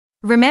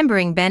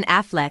Remembering Ben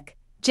Affleck,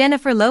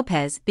 Jennifer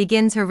Lopez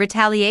begins her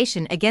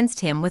retaliation against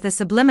him with a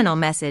subliminal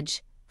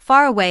message.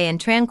 Far away and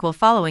tranquil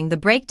following the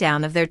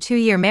breakdown of their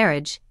 2-year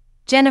marriage,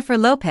 Jennifer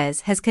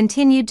Lopez has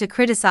continued to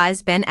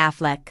criticize Ben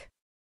Affleck.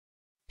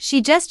 She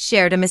just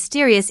shared a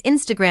mysterious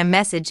Instagram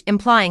message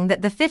implying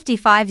that the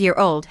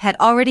 55-year-old had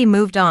already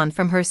moved on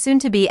from her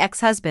soon-to-be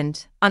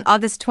ex-husband. On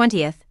August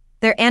 20th,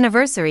 their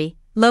anniversary,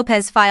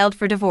 Lopez filed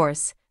for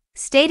divorce,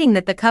 stating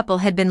that the couple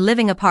had been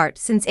living apart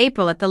since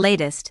April at the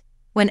latest,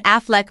 when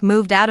Affleck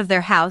moved out of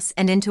their house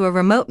and into a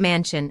remote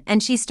mansion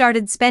and she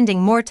started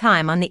spending more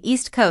time on the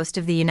East Coast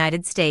of the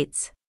United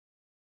States.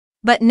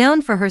 But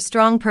known for her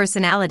strong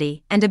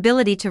personality and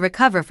ability to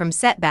recover from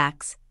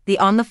setbacks, the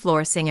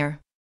on-the-floor singer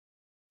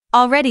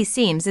already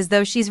seems as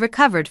though she's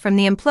recovered from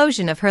the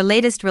implosion of her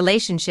latest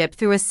relationship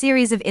through a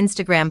series of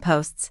Instagram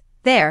posts.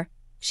 There,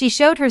 she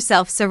showed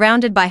herself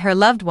surrounded by her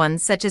loved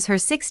ones such as her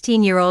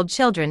 16-year-old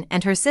children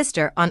and her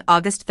sister on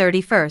August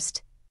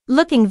 31st,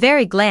 looking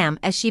very glam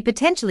as she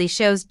potentially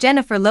shows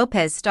Jennifer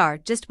Lopez star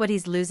just what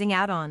he's losing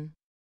out on.